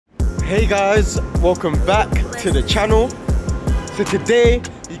Hey guys, welcome back to the channel. So today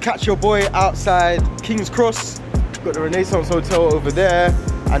you catch your boy outside King's Cross. Got the Renaissance Hotel over there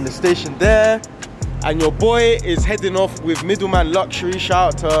and the station there, and your boy is heading off with Middleman Luxury.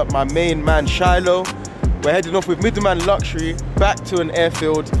 Shout out to my main man Shiloh. We're heading off with Middleman Luxury back to an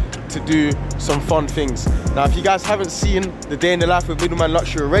airfield to do some fun things. Now if you guys haven't seen the day in the life with Middleman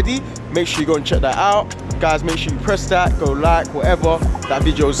Luxury already, make sure you go and check that out. Guys, make sure you press that, go like, whatever. That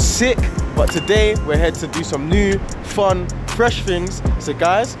video's sick. But today we're here to do some new, fun, fresh things. So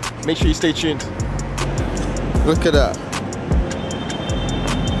guys, make sure you stay tuned. Look at that.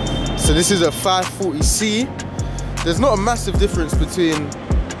 So this is a 540C. There's not a massive difference between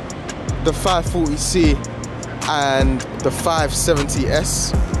the 540C and the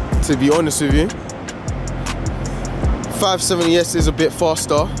 570S, to be honest with you. 570S is a bit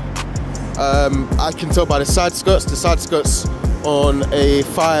faster. I can tell by the side skirts on a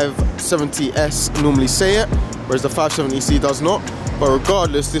 570S normally say it, whereas the 570C does not. But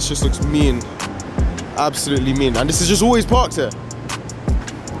regardless, this just looks mean, absolutely mean. And this is just always parked here.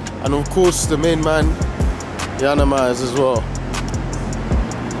 And of course the main man, Yanama, is as well.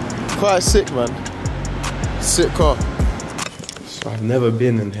 Quite sick, man. Sick car. So I've never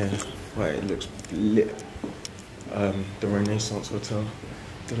been in here, but it looks lit. The Renaissance Hotel.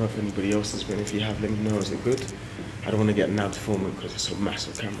 Don't know if anybody else has been. If you have, let me know. Is it good? I don't want to get nabbed filming because it's a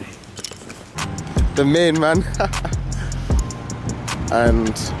massive camera. The main man. And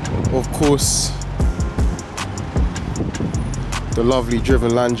of course the lovely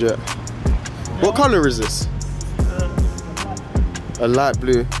driven Landjet. What colour is this? A light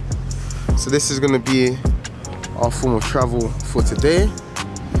blue. So this is going to be our form of travel for today.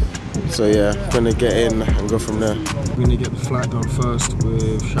 So yeah, gonna get in and go from there. We're gonna get the flight done first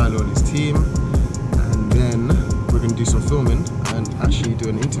with Shiloh and his team, and then we're gonna do some filming and actually do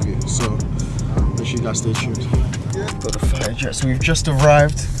an interview. So make sure you guys stay tuned. Got the fighter jet. So we've just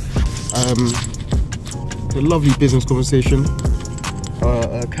arrived. A lovely business conversation,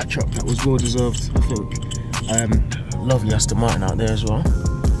 a catch up that was well deserved, I think. Lovely Aston Martin out there as well.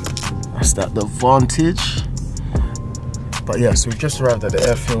 That's that, the Vantage. But yeah, so we've just arrived at the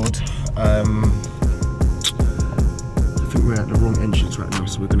airfield. I think we're at the wrong entrance right now,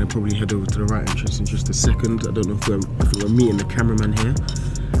 so we're gonna probably head over to the right entrance in just a second. I don't know if we're meeting the cameraman here,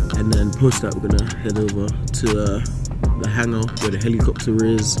 and then post that we're gonna head over to the hangar where the helicopter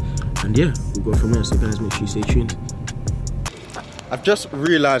is, and yeah, we'll go from there. So guys, make sure you stay tuned. I've just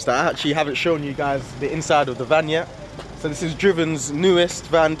realised that I actually haven't shown you guys the inside of the van yet. So this is Driven's newest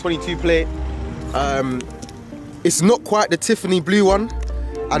van, 22 plate. It's not quite the Tiffany blue one.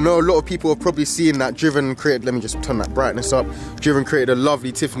 I know a lot of people have probably seen that Driven created, let me just turn that brightness up. Driven created a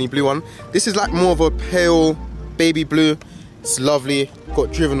lovely Tiffany blue one. This is like more of a pale baby blue. It's lovely,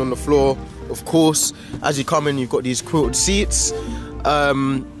 got Driven on the floor. Of course, as you come in, you've got these quilted seats.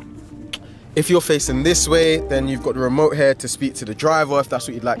 If you're facing this way, then you've got the remote here to speak to the driver if that's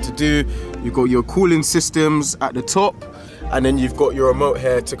what you'd like to do. You've got your cooling systems at the top, and then you've got your remote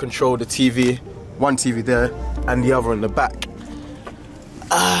here to control the TV. One TV there and the other in the back.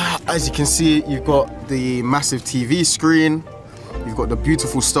 As you can see, you've got the massive TV screen, you've got the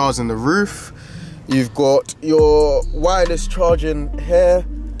beautiful stars in the roof, you've got your wireless charging here,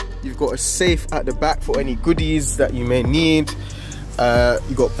 you've got a safe at the back for any goodies that you may need,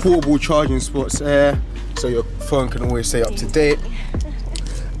 you've got portable charging spots here so your phone can always stay up to date.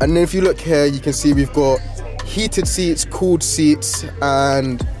 And then if you look here, you can see we've got heated seats, cooled seats,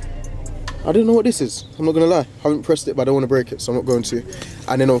 and I don't know what this is, I'm not gonna lie. I haven't pressed it, but I don't want to break it, so I'm not going to.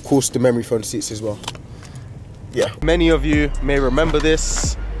 And then of course the memory foam seats as well. Yeah, many of you may remember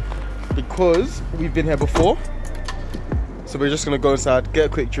this because we've been here before. So we're just gonna go inside, get a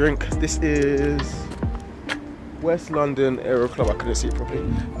quick drink. This is West London Aero Club. I couldn't see it properly.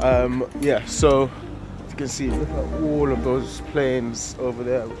 Yeah, so you can see, look at all of those planes over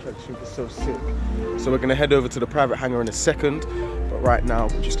there, which I think is so sick. So we're gonna head over to the private hangar in a second. But right now,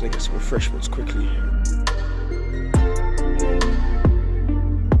 we're just gonna get some refreshments quickly.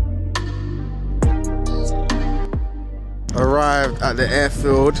 Arrived at the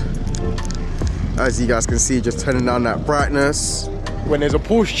airfield. As you guys can see, just turning down that brightness. When there's a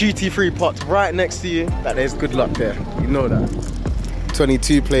Porsche GT3 parked right next to you, that there's good luck there. You know that.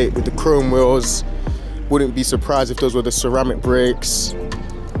 22 plate with the chrome wheels. Wouldn't be surprised if those were the ceramic brakes.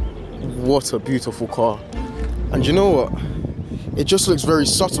 What a beautiful car. And you know what? It just looks very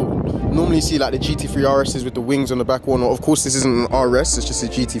subtle. Normally you see like the GT3 RSs with the wings on the back one. Of course this isn't an RS, it's just a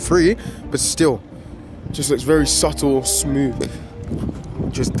GT3, but still, it just looks very subtle, smooth,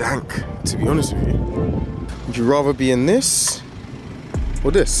 just dank, to be honest with you. Would you rather be in this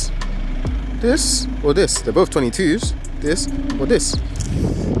or this? this or this. They're both 22s. This or this.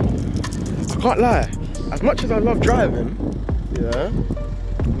 I can't lie. As much as I love driving, yeah,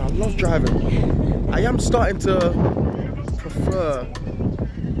 and I love driving, I am starting to prefer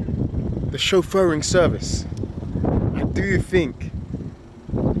the chauffeuring service. I do think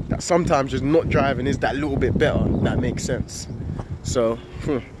that sometimes just not driving is that little bit better. That makes sense. So,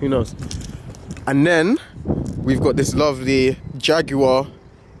 who knows? And then we've got this lovely Jaguar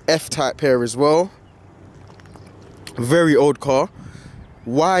F-Type here as well. Very old car.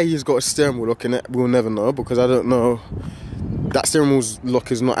 Why he's got a steering wheel lock in it, we'll never know, because I don't know. That steering wheel's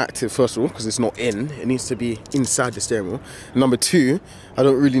lock is not active, first of all, because it's not in. It needs to be inside the steering wheel. Number two, I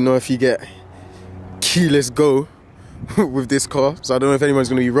don't really know if you get keyless go with this car, so I don't know if anyone's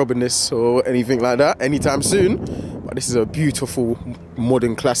going to be robbing this or anything like that anytime soon. But this is a beautiful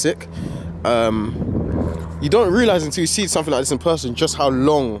modern classic. You don't realise until you see something like this in person just how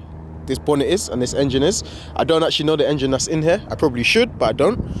long this bonnet is and this engine is. I don't actually know the engine that's in here. I probably should, but I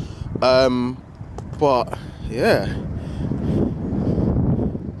don't. But yeah,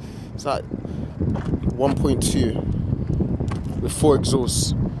 it's like 1.2 with 4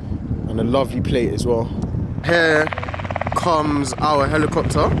 exhausts and a lovely plate as well. Here comes our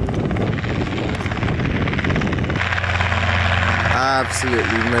helicopter.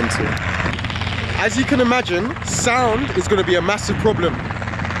 Absolutely mental. As you can imagine, sound is going to be a massive problem.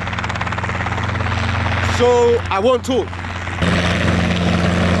 So I won't talk.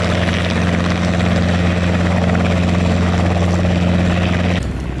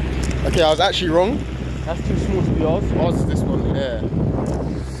 Okay, I was actually wrong. That's too small to be ours. Ours is this one, yeah.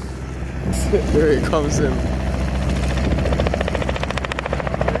 Here it comes in.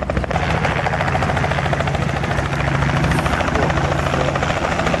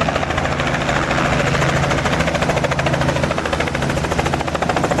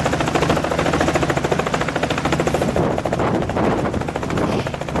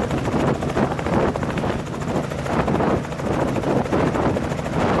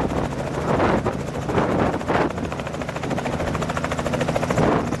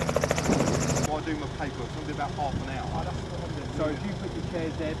 So if you put your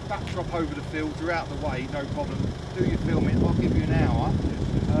chairs there, backdrop over the field, you're out the way, no problem. Do your filming, I'll give you an hour.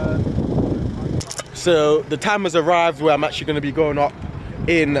 So the time has arrived where I'm actually going to be going up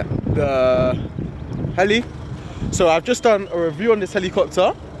in the heli. So I've just done a review on this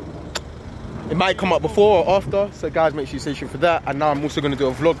helicopter. It might come up before or after, so guys, make sure you stay tuned for that. And now I'm also going to do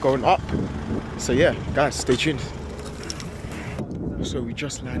a vlog going up. So yeah, guys, stay tuned. So we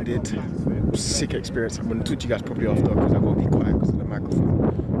just landed. Sick experience. I'm going to talk to you guys probably after because I've got to be quiet because of the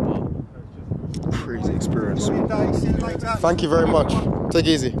microphone. But crazy experience. Thank you very much. Take it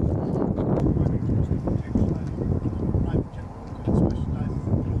easy.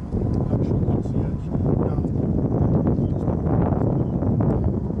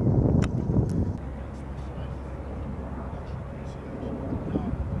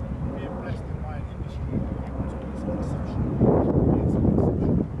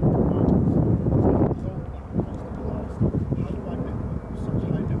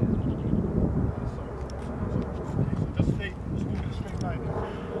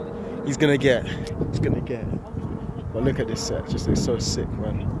 He's gonna get. But look at this set, just looks so sick,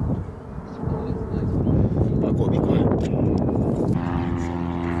 man. But I've got to be quiet.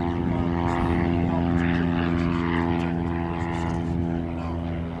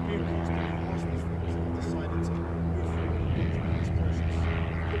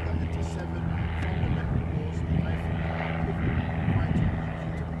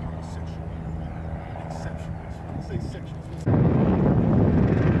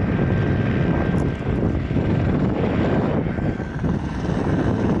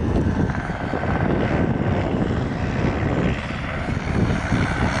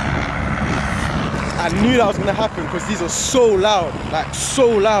 I knew that was gonna happen because these are so loud, like so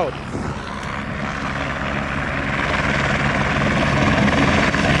loud.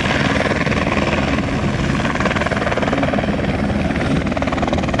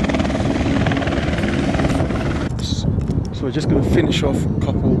 So we're just gonna finish off a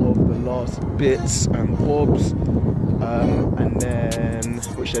couple of the last bits and bobs, and then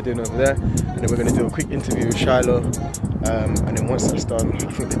which they're doing over there, and then we're gonna do a quick interview with Shiloh, and then once that's done, I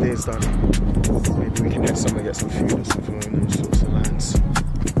think the day's done. Maybe we can head somewhere, get some food or something along those sorts of lines.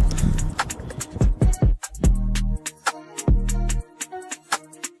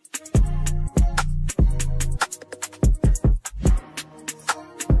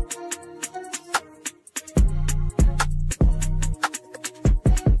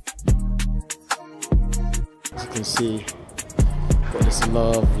 As you can see, got this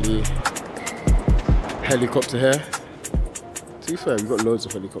lovely helicopter here. To be fair, we've got loads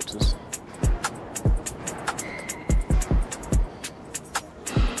of helicopters.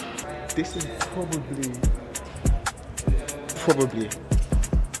 This is probably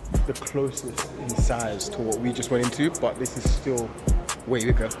the closest in size to what we just went into, but this is still way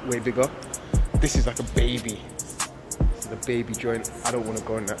bigger. This is like a baby. This is a baby joint. I don't want to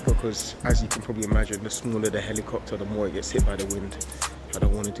go in that because, as you can probably imagine, the smaller the helicopter, the more it gets hit by the wind. I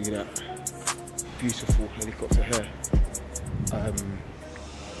don't want to do that. Beautiful helicopter here.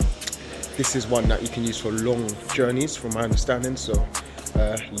 This is one that you can use for long journeys, from my understanding. So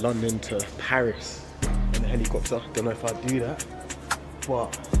London to Paris in a helicopter. Don't know if I'd do that,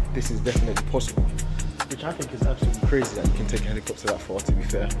 but this is definitely possible, which I think is absolutely crazy that you can take a helicopter that far, to be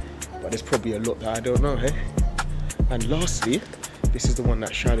fair. But there's probably a lot that I don't know, hey? And lastly, this is the one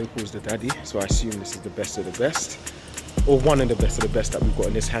that Shiloh calls the daddy, so I assume this is the best of the best, or one of the best that we've got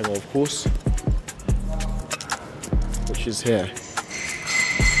in this hangar, of course, which is here.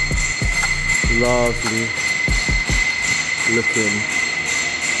 Lovely looking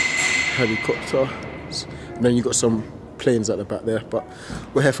helicopter. And then you got some planes at the back there, but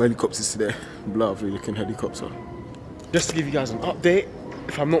we're here for helicopters today. Lovely looking helicopter. Just to give you guys an update,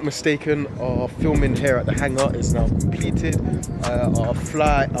 if I'm not mistaken, our filming here at the hangar is now completed. Our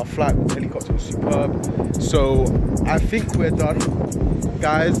flight with the helicopter was superb. So I think we're done,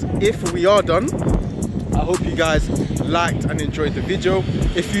 guys. If we are done, I hope you guys liked and enjoyed the video.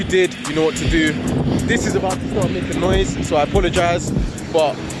 If you did, you know what to do. This is about to start making noise, so I apologize,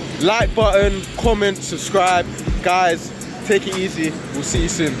 but like button, comment, subscribe. Guys, take it easy. We'll see you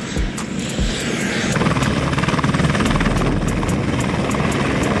soon.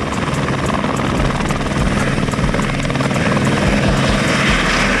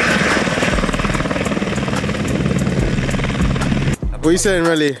 What are you saying,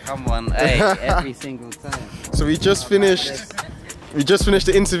 Relly? Come on, hey, every single time. So we just finished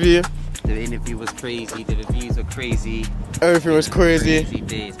the interview. The interview was crazy, the reviews were crazy. Everything was crazy.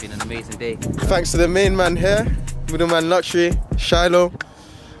 Day. It's been an amazing day. Thanks to the main man here, Middleman Luxury, Shiloh.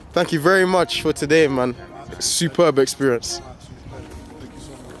 Thank you very much for today, man. Superb experience.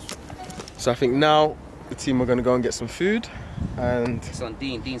 So I think now the team are gonna go and get some food, and It's on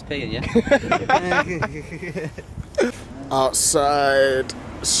Dean. Dean's paying, yeah? outside,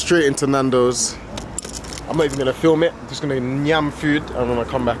 straight into Nando's. I'm not even gonna film it, I'm just gonna nyam food and I'm gonna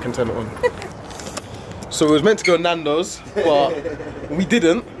come back and turn it on. So we was meant to go Nando's, but we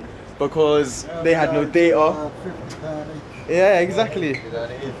didn't because they had no data. Yeah, exactly.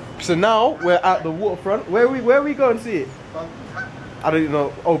 So now we're at the waterfront. Where are we going to eat? I don't even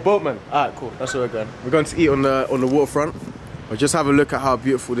know. Oh, Boatman. Alright, cool. That's where we're going. We're going to eat on the waterfront. But just have a look at how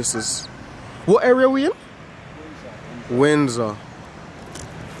beautiful this is. What area are we in? Windsor.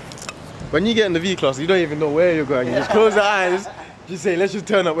 When you get in the V class, you don't even know where you're going. You just close your eyes, just say, let's just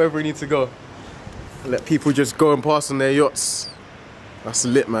turn up wherever we need to go. Let people just go and pass on their yachts. That's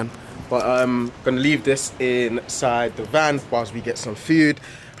lit, man. But I'm gonna leave this inside the van whilst we get some food,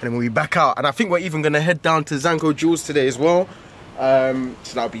 and then we'll be back out. And I think we're even gonna head down to Zanko Jules today as well. So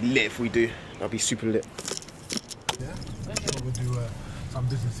that'll be lit if we do. That'll be super lit. Yeah, we'll do some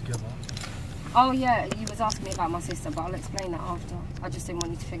business together. Oh yeah, you was asking me about my sister, but I'll explain that after. I just didn't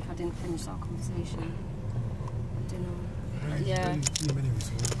want you to think I didn't finish our conversation. I don't know. Yeah.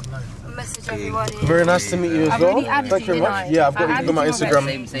 Message everybody. Very nice to meet you as well. Thank you very much. Yeah, I've got my Instagram.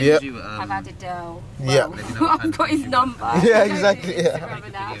 Yeah. I've added Dell. Yeah. Well, I've got his number. Yeah, exactly. Yeah.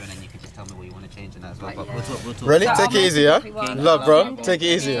 And then you can just tell me what you want to change in that as well. But we'll talk. Really? So Take it easy, yeah? Love, bro. Take it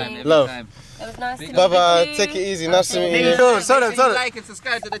easy. Love. It was nice to meet you. Bye bye. Take it easy. Nice to meet you. Like and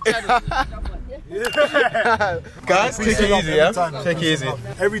subscribe to the channel. Guys, take it easy, yeah? Take it easy.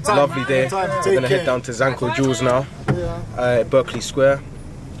 Every time. Lovely day. Every time. We're gonna head down to Zanko Jules now, at Berkeley Square,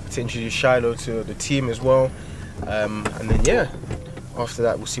 to introduce Shiloh to the team as well. And then yeah, after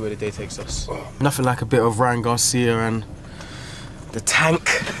that we'll see where the day takes us. Nothing like a bit of Ryan Garcia and the tank.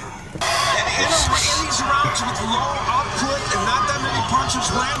 These rounds with low output and not that many punches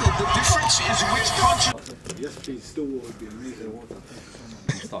landed. The difference is which punch. Yes, please. Still would be amazing.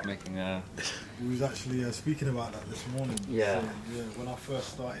 Start making We was actually speaking about that this morning. Yeah. So, yeah. When I first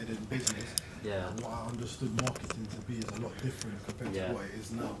started in business, what I understood marketing to be is a lot different compared to what it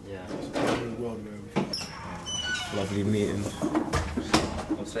is now. Yeah. It's a whole world where Lovely meeting.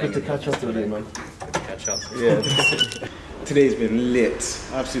 Good to catch up with you, man. Catch up. Yeah. Today's been lit,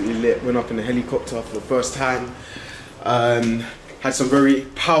 absolutely lit. Went up in a helicopter for the first time. Had some very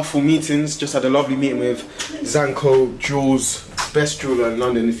powerful meetings. Just had a lovely meeting with Zanko Jules, best jeweler in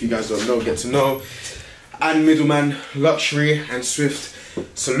London. If you guys don't know, get to know. And Middleman Luxury and Swift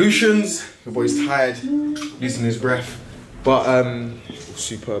Solutions. The boy's tired, losing his breath. But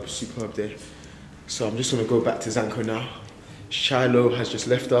superb day. So I'm just gonna go back to Zanko now. Shiloh has just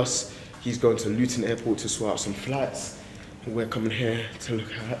left us. He's going to Luton Airport to sort out some flights. And we're coming here to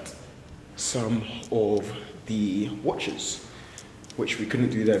look at some of the watches, which we couldn't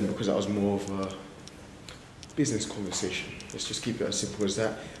do then because that was more of a business conversation. Let's just keep it as simple as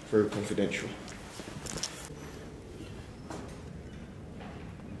that, very confidential.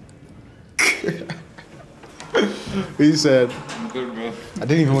 He said, I'm good, bro. I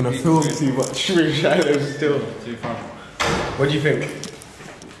didn't even want to film too much. Still. Too far. What do you think?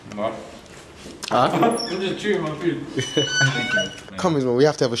 What? Huh? I'm just chewing my food. Come on, man, we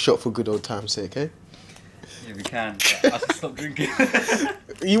have to have a shot for good old time's sake, eh? Yeah, we can. But I should stop drinking.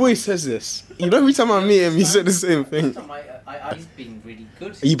 He always says this. You know, every time I meet him, he said the same thing. He's been really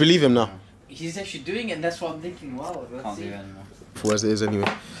good. You believe him now? He's actually doing it, and that's what I'm thinking. Wow, Can't do it anymore. For as it is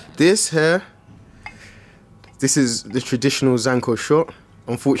anyway. This here, this is the traditional Zanko shot.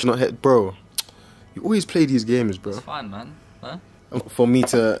 Unfortunate hit, bro. You always play these games, bro. It's fine, man. Huh? For me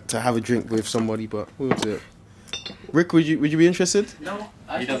to have a drink with somebody, but we'll do it. Rick, would you be interested? No,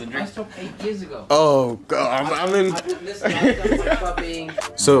 He doesn't drink. I stopped 8 years ago. Oh god, I'm in. Listen, I've done my clubbing.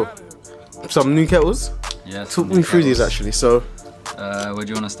 So, some new kettles. Yes. Talk me through these actually. So, where do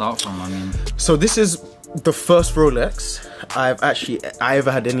you want to start from? I mean, so this is the first Rolex I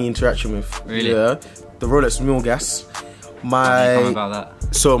ever had any interaction with. Really? Yeah, the Rolex Milgas. how do you come about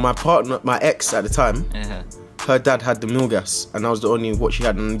that? So my partner, my ex at the time, Yeah. her dad had the Milgas, and that was the only watch she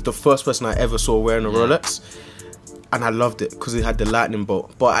had, and the first person I ever saw wearing a Rolex. And I loved it because it had the lightning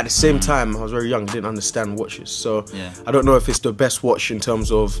bolt. But at the same time, I was very young, didn't understand watches. So I don't know if it's the best watch in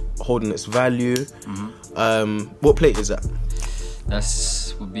terms of holding its value. What plate is that?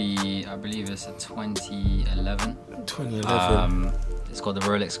 That would be, I believe it's a 2011. 2011. It's got the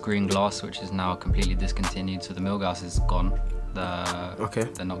Rolex green glass, which is now completely discontinued. So the Milgas is gone.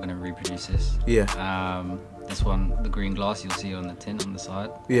 They're not going to reproduce this. Yeah. This one, the green glass, you'll see on the tint on the side.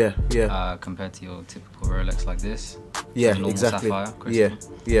 Yeah, yeah. Compared to your typical Rolex like this. Yeah, normal exactly. Sapphire crystal.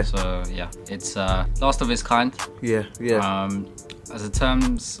 Yeah. So yeah, it's last of its kind. Yeah, yeah. As in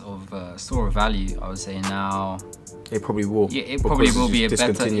terms of store of value, I would say now. It probably will. Yeah, it probably will be a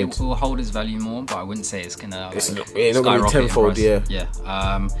better. It will hold its value more, but I wouldn't say it's gonna. It's like, not gonna be tenfold. Yeah.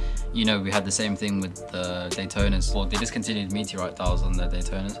 Yeah. You know, we had the same thing with the Daytonas. Well, they discontinued meteorite dials on the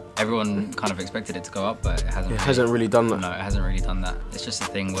Daytonas. Everyone kind of expected it to go up, but it hasn't. It hasn't really done that. No, it hasn't really done that. It's just a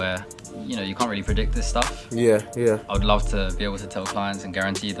thing where, you know, you can't really predict this stuff. Yeah, yeah. I would love to be able to tell clients and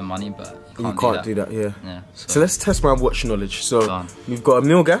guarantee the money, but you can't do that. Yeah. Yeah. So let's test my watch knowledge. So we've got a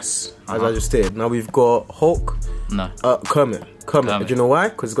Milgas, as I just stated. Now we've got Hulk. No. Kermit. Do you know why?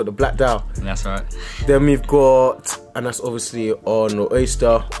 Because it's got the black dial. That's right. Then we've got, and that's obviously on the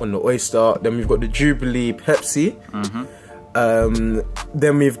Oyster. Then we've got the Jubilee Pepsi.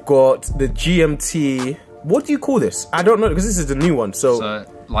 Then we've got the GMT. What do you call this? I don't know because this is the new one. So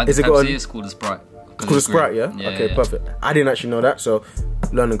like the Pepsi, it's called a Sprite. It's called a Sprite, yeah? Okay, perfect. I didn't actually know that, so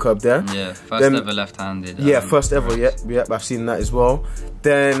learning curve there. Yeah, first ever left-handed. Yeah, first ever, yeah, I've seen that as well.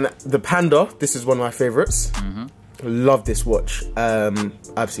 Then the Panda, this is one of my favourites. Love this watch,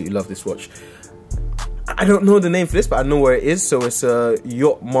 absolutely love this watch. I don't know the name for this, but I know where it is. So it's a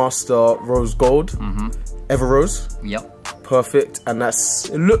Yacht Master Rose Gold, Ever Rose. Yep. Perfect, and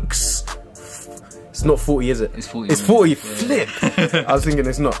it looks. It's not 40, is it? It's 40. It's 40. Yeah. Flip. I was thinking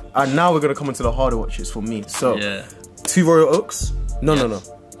it's not. And now we're gonna come into the harder watches for me. So, 2 Royal Oaks. No.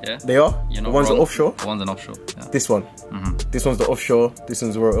 Yeah. They are. You're the not ones wrong. are offshore. The ones are offshore. Yeah. This one. This one's the offshore. This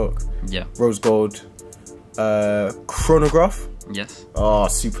one's the Royal Oak. Yeah. Rose Gold. Chronograph. Yes. Oh,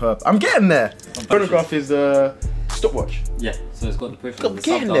 superb. I'm getting there. Chronograph is a stopwatch. Yeah. So it's got the peripheral. I'm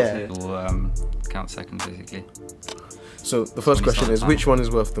getting there. Will count seconds basically. So the first question is, which one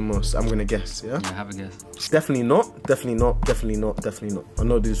is worth the most? I'm gonna guess, yeah? Yeah, have a guess. Definitely not, definitely not, definitely not, definitely not. I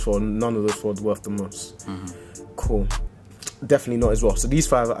know these four, none of those four are worth the most. Cool. Definitely not as well. So these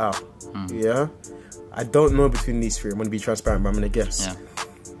 5 are out, yeah? I don't know between these 3. I'm gonna be transparent, but I'm gonna guess. Yeah.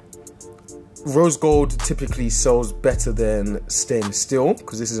 Rose gold typically sells better than stainless steel,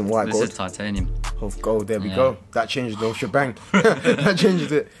 because this isn't white gold. This is titanium. Oh, gold, there we go. That changes the whole shebang. That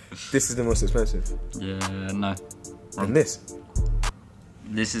changes it. This is the most expensive. Yeah, no. And this?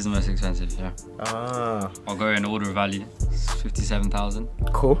 This is the most expensive, yeah. Ah. I'll go in order of value. It's 57,000.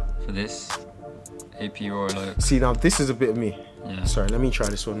 Cool. For this AP Royal Oak. See, now this is a bit of me. Yeah. Sorry, let me try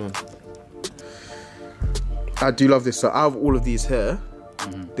this one on. I do love this. So out of all of these here,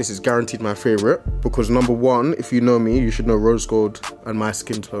 this is guaranteed my favorite, because number one, if you know me, you should know rose gold and my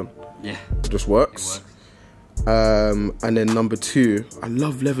skin tone. Yeah. It just works. It works. And then number 2, I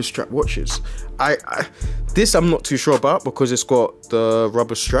love leather strap watches. This I'm not too sure about because it's got the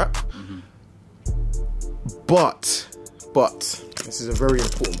rubber strap. But this is a very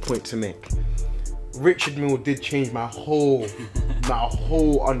important point to make. Richard Mille did change my whole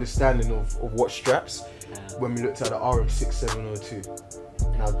understanding of watch straps when we looked at the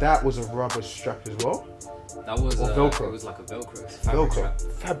RM6702. Now that was a rubber strap as well. That was Velcro. It was like a Velcro.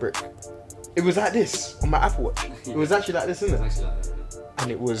 Velcro. Fabric. It was like this on my Apple Watch. It was actually like this, isn't it? Actually like that.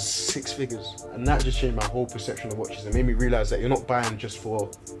 And it was 6 figures. And that just changed my whole perception of watches. It made me realize that you're not buying just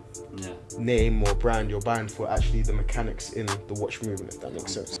for name or brand, you're buying for actually the mechanics in the watch movement, if that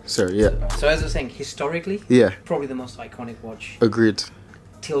makes sense. So yeah. So as I was saying, historically, probably the most iconic watch. Agreed.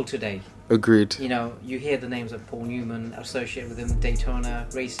 Till today. Agreed. You know, you hear the names of Paul Newman associated with him, Daytona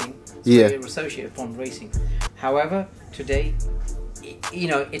racing. So they're associated from racing. However, today, you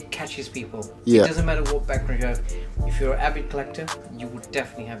know, it catches people. It doesn't matter what background you have. If you're an avid collector, you would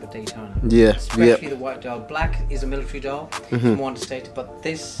definitely have a Daytona. Especially the white dial. Black is a military dial, more understated, but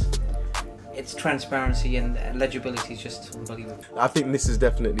this, its transparency and legibility is just unbelievable. I think this is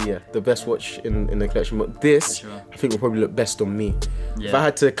definitely the best watch in the collection, but this I think will probably look best on me. If I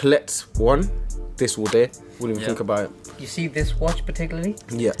had to collect one, this all day, wouldn't even think about it. You see this watch particularly?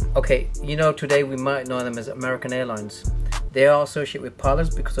 Yeah. Okay, you know, today we might know them as American Airlines. They are associated with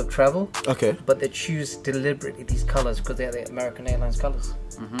pilots because of travel. Okay. But they choose deliberately these colours because they are the American Airlines colours.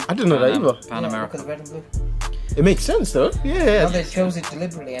 I didn't know that either. Pan America. Look at the red and blue. It makes sense though. Yeah. No, they chose it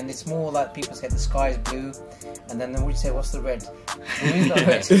deliberately, and it's more like people say the sky is blue, and then we say, what's the red? Blue is not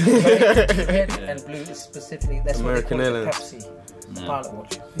red. Red and blue is specifically. That's American what they call Airlines. the Pepsi pilot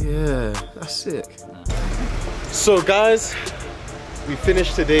watch. Yeah, that's sick. So guys, we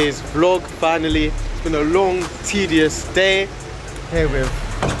finished today's vlog finally. It's been a long, tedious day here with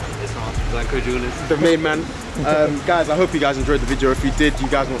the main man. Guys, I hope you guys enjoyed the video. If you did, you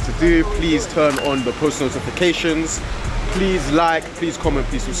guys know what to do. Please turn on the post notifications. Please like, please comment,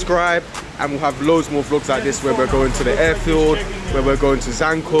 please subscribe. And we'll have loads more vlogs like this where we're going to the airfield, where we're going to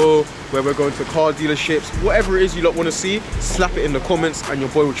Zanko, where we're going to car dealerships. Whatever it is you lot want to see, slap it in the comments and your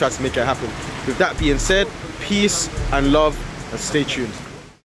boy will try to make it happen. With that being said, peace and love and stay tuned.